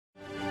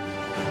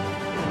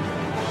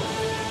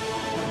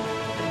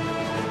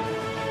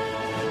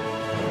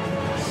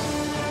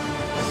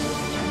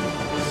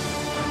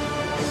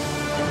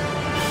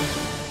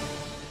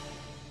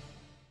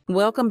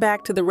Welcome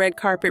back to the Red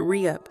Carpet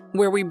Re-Up,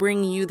 where we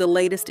bring you the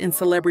latest in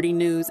celebrity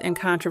news and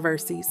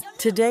controversies.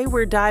 Today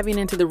we're diving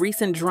into the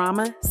recent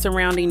drama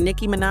surrounding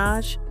Nicki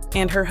Minaj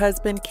and her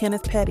husband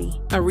Kenneth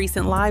Petty. A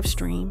recent live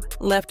stream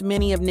left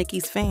many of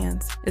Nicki's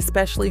fans,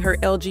 especially her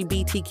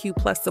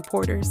LGBTQ+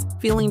 supporters,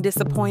 feeling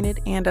disappointed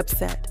and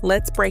upset.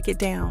 Let's break it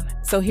down.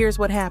 So here's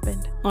what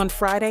happened. On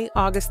Friday,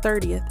 August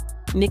 30th,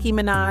 Nicki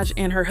Minaj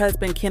and her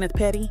husband Kenneth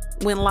Petty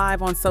went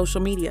live on social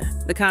media.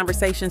 The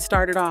conversation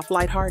started off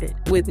lighthearted,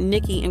 with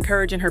Nicki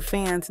encouraging her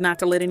fans not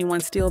to let anyone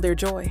steal their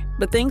joy.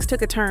 But things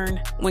took a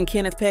turn when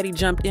Kenneth Petty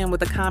jumped in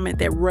with a comment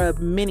that rubbed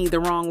many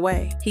the wrong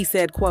way. He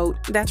said, quote,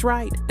 "That's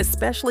right,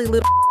 especially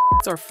little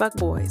or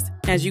fuckboys."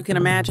 As you can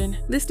imagine,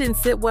 this didn't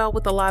sit well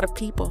with a lot of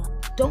people.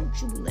 Don't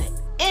you let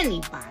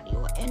anybody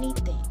or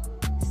anything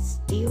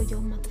steal your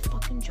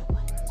motherfucking joy.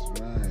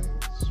 That's right.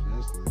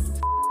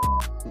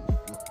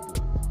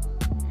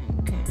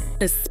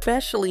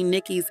 Especially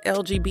Nicki's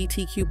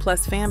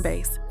LGBTQ+ fan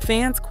base.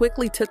 Fans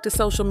quickly took to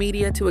social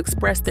media to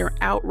express their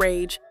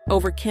outrage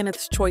over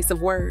Kenneth's choice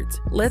of words.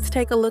 Let's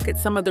take a look at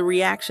some of the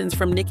reactions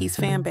from Nicki's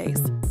fan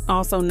base,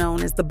 also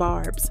known as the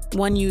Barbs.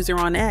 One user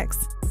on X,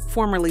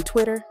 formerly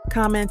Twitter,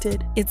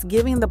 commented, "It's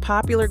giving the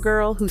popular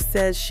girl who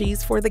says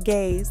she's for the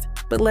gays,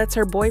 but lets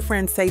her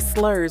boyfriend say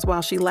slurs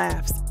while she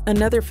laughs."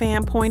 Another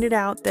fan pointed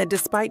out that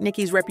despite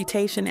Nicki's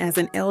reputation as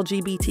an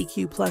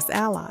LGBTQ+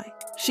 ally,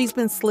 she's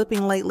been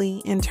slipping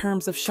lately in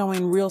terms of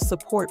showing real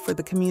support for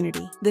the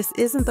community. This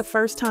isn't the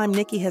first time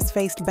Nicki has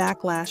faced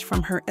backlash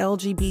from her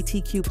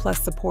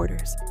LGBTQ+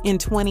 supporters. In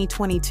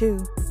 2022,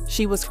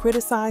 she was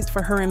criticized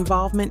for her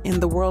involvement in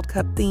the World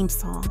Cup theme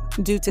song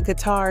due to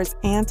Qatar's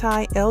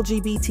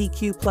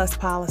anti-LGBTQ+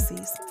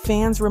 policies.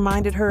 Fans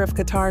reminded her of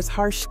Qatar's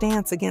harsh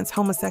stance against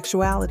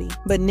homosexuality,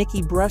 but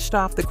Nicki brushed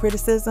off the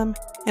criticism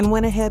and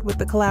went ahead with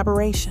the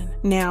collaboration.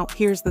 Now,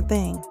 here's the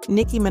thing.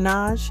 Nicki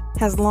Minaj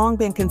has long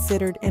been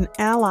considered an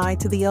ally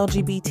to the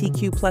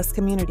LGBTQ+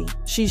 community.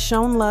 She's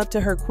shown love to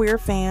her queer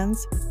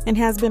fans and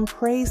has been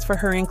praised for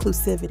her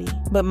inclusivity.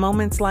 But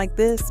moments like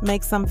this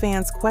make some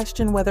fans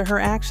question whether her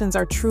actions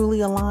are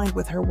truly aligned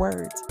with her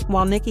words.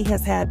 While Nicki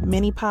has had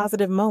many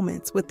positive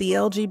moments with the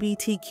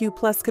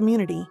LGBTQ+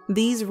 community,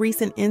 these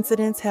recent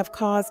incidents have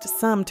caused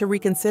some to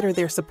reconsider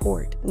their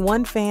support.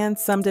 One fan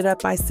summed it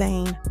up by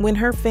saying, "When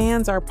her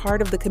fans are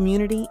part of the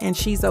community and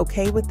she's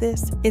okay with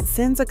this, it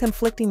sends a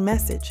conflicting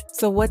message."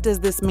 So what does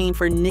this mean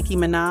for Nicki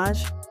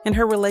Minaj and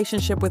her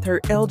relationship with her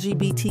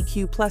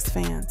LGBTQ+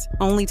 fans?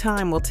 Only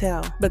time will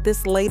tell. But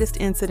this latest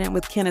incident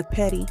with Kenneth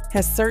Petty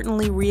has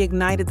certainly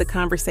reignited the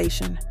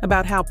conversation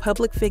about how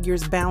public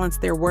figures balance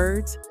their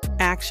words,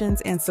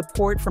 actions, and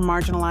support for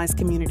marginalized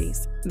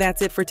communities.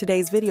 That's it for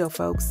today's video,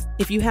 folks.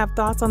 If you have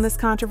thoughts on this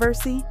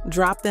controversy,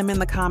 drop them in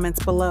the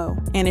comments below.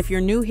 And if you're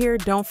new here,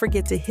 don't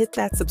forget to hit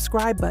that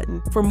subscribe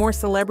button for more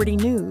celebrity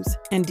news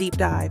and deep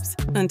dives.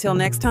 Until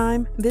next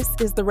time, this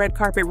is the Red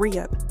Carpet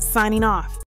Re-Up, signing off.